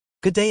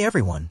Good day,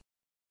 everyone.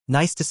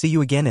 Nice to see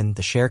you again in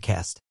the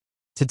Sharecast.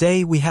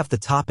 Today we have the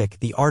topic,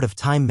 the art of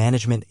time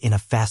management in a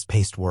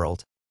fast-paced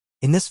world.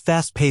 In this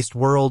fast-paced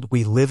world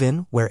we live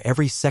in, where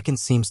every second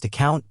seems to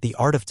count, the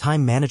art of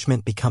time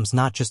management becomes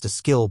not just a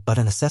skill but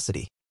a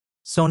necessity.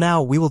 So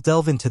now we will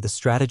delve into the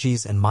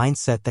strategies and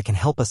mindset that can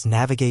help us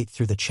navigate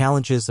through the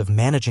challenges of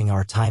managing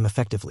our time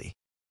effectively.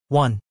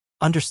 1.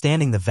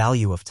 Understanding the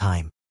value of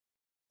time.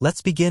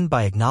 Let's begin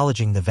by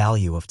acknowledging the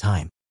value of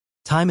time.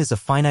 Time is a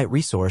finite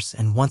resource,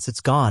 and once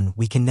it's gone,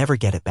 we can never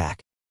get it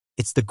back.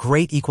 It's the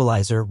great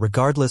equalizer.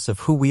 Regardless of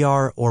who we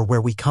are or where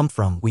we come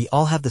from, we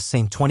all have the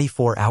same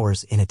 24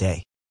 hours in a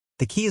day.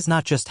 The key is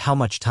not just how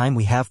much time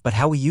we have, but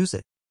how we use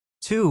it.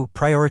 2.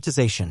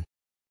 Prioritization.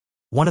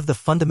 One of the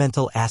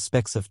fundamental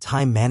aspects of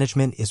time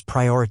management is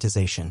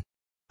prioritization.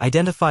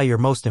 Identify your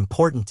most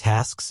important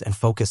tasks and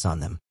focus on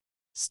them.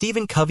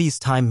 Stephen Covey's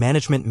time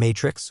management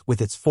matrix,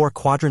 with its 4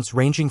 quadrants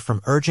ranging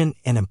from urgent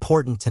and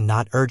important to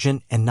not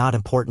urgent and not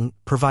important,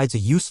 provides a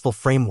useful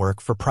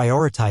framework for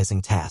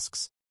prioritizing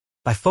tasks.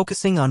 By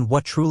focusing on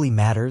what truly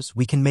matters,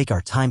 we can make our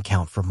time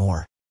count for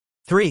more.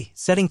 3.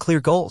 Setting clear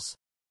goals.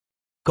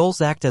 Goals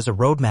act as a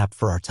roadmap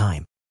for our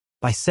time.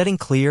 By setting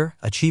clear,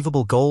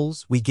 achievable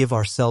goals, we give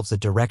ourselves a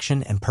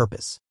direction and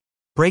purpose.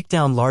 Break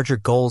down larger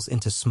goals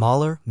into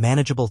smaller,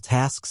 manageable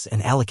tasks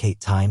and allocate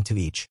time to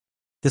each.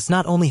 This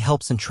not only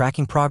helps in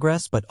tracking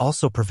progress, but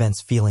also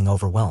prevents feeling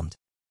overwhelmed.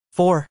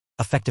 4.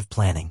 Effective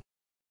planning.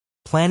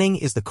 Planning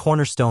is the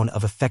cornerstone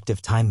of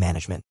effective time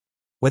management.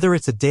 Whether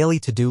it's a daily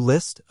to-do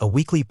list, a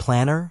weekly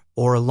planner,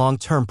 or a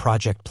long-term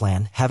project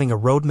plan, having a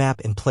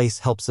roadmap in place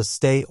helps us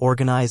stay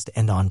organized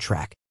and on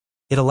track.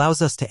 It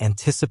allows us to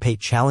anticipate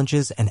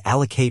challenges and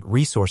allocate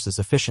resources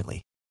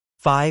efficiently.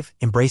 5.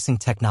 Embracing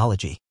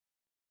technology.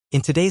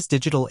 In today's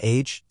digital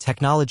age,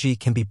 technology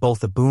can be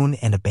both a boon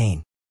and a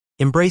bane.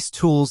 Embrace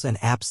tools and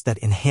apps that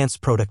enhance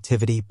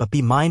productivity, but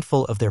be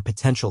mindful of their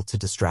potential to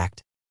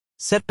distract.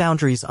 Set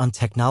boundaries on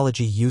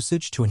technology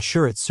usage to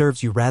ensure it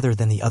serves you rather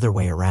than the other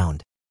way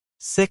around.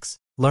 6.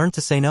 Learn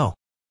to say no.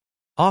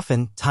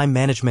 Often, time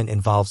management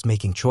involves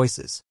making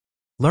choices.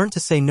 Learn to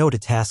say no to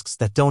tasks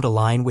that don't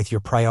align with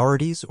your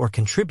priorities or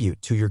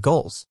contribute to your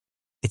goals.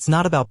 It's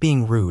not about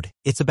being rude,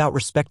 it's about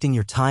respecting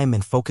your time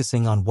and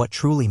focusing on what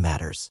truly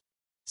matters.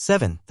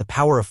 7. The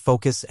power of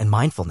focus and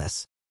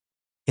mindfulness.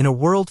 In a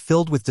world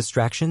filled with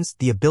distractions,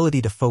 the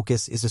ability to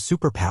focus is a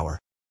superpower.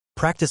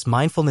 Practice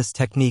mindfulness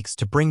techniques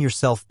to bring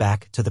yourself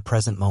back to the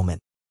present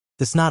moment.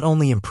 This not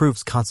only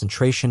improves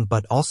concentration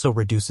but also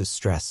reduces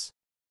stress.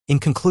 In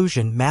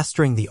conclusion,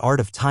 mastering the art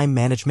of time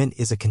management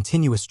is a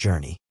continuous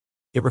journey.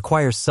 It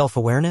requires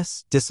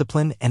self-awareness,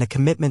 discipline, and a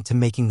commitment to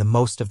making the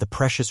most of the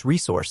precious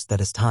resource that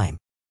is time.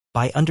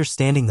 By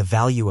understanding the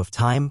value of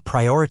time,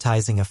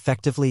 prioritizing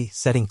effectively,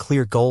 setting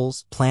clear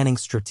goals, planning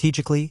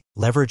strategically,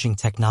 leveraging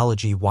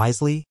technology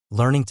wisely,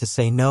 learning to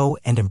say no,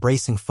 and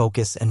embracing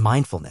focus and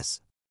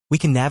mindfulness, we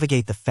can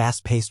navigate the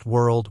fast-paced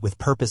world with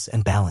purpose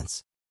and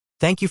balance.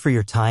 Thank you for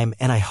your time,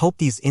 and I hope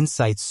these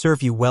insights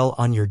serve you well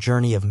on your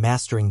journey of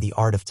mastering the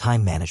art of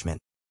time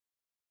management.